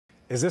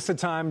Is this a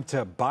time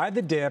to buy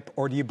the dip,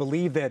 or do you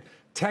believe that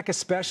tech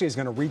especially is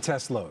going to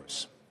retest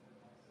lows?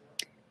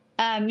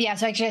 Yeah,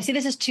 so actually, I see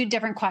this as two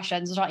different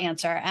questions, which I'll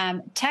answer.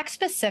 Tech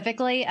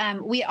specifically,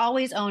 we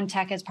always own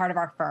tech as part of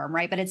our firm,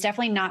 right? But it's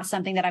definitely not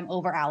something that I'm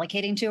over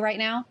allocating to right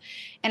now.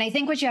 And I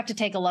think what you have to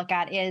take a look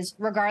at is,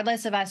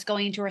 regardless of us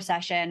going into a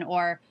recession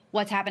or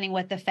what's happening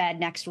with the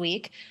Fed next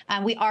week,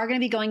 we are going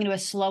to be going into a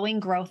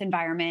slowing growth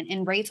environment,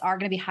 and rates are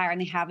going to be higher than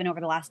they have been over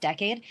the last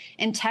decade.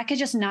 And tech is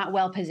just not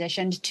well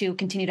positioned to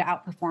continue to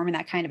outperform in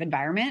that kind of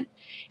environment.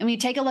 And when you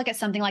take a look at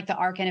something like the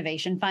ARK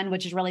Innovation Fund,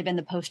 which has really been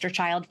the poster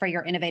child for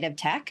your innovative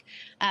tech,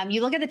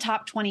 you look at the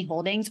top 20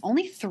 holdings,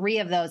 only 3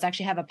 of those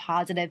actually have a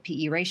positive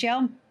PE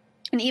ratio.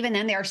 And even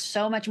then, they are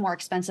so much more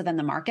expensive than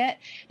the market.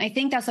 And I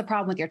think that's the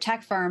problem with your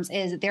tech firms,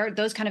 is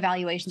those kind of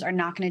valuations are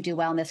not going to do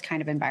well in this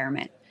kind of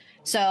environment.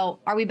 So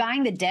are we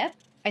buying the dip?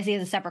 I see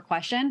as a separate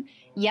question.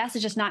 Yes,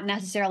 it's just not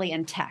necessarily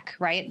in tech,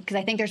 right? Because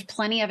I think there's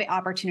plenty of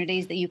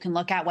opportunities that you can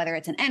look at, whether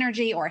it's in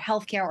energy or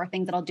healthcare or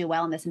things that'll do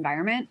well in this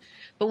environment.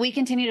 But we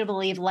continue to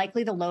believe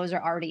likely the lows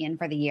are already in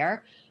for the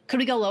year. Could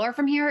we go lower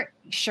from here?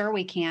 Sure,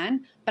 we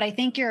can. But I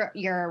think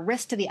your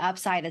risk to the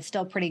upside is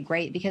still pretty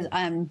great, because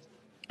a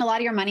lot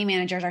of your money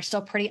managers are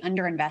still pretty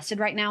underinvested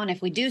right now. And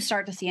if we do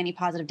start to see any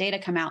positive data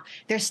come out,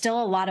 there's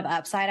still a lot of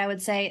upside, I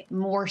would say,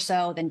 more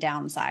so than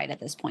downside at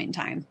this point in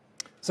time.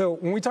 So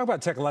when we talk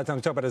about tech, a lot of times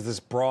we talk about it as this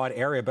broad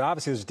area, but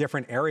obviously there's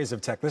different areas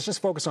of tech. Let's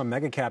just focus on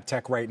mega cap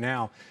tech right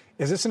now.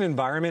 Is this an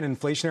environment,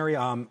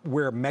 inflationary,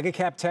 where mega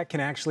cap tech can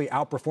actually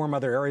outperform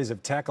other areas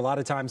of tech? A lot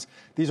of times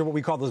these are what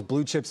we call those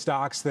blue chip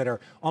stocks that are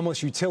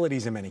almost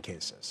utilities in many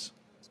cases.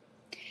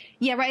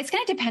 Yeah, right. It's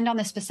going to depend on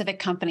the specific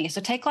company.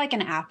 So take like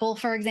an Apple,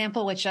 for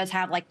example, which does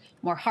have like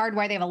more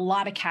hardware. They have a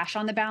lot of cash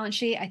on the balance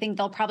sheet. I think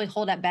they'll probably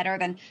hold up better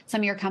than some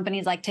of your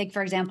companies. Like take,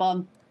 for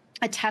example,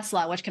 a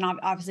Tesla, which can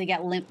obviously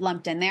get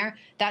lumped in there.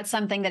 That's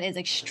something that is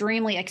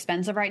extremely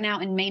expensive right now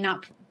and may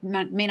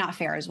not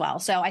fare as well.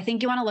 So I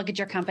think you want to look at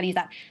your companies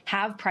that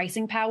have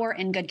pricing power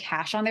and good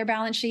cash on their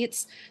balance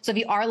sheets. So if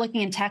you are looking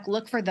in tech,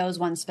 look for those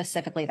ones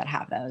specifically that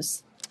have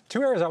those.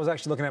 2 areas I was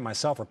actually looking at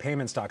myself are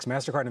payment stocks.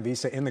 MasterCard and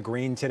Visa in the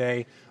green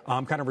today,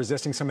 kind of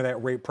resisting some of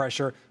that rate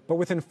pressure. But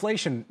with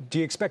inflation, do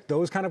you expect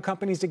those kind of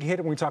companies to get hit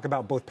when we talk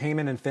about both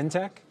payment and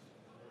fintech?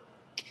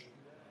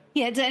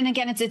 Yeah, and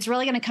again, it's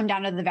really going to come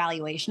down to the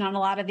valuation on a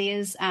lot of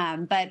these.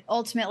 But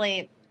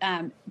ultimately,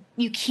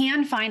 you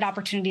can find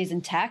opportunities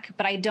in tech,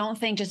 but I don't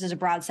think just as a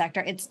broad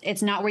sector,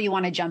 it's not where you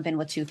want to jump in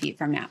with 2 feet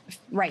from now,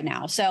 right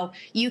now. So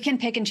you can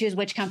pick and choose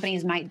which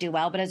companies might do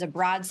well, but as a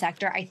broad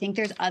sector, I think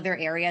there's other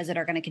areas that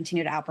are going to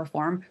continue to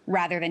outperform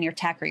rather than your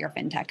tech or your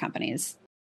fintech companies.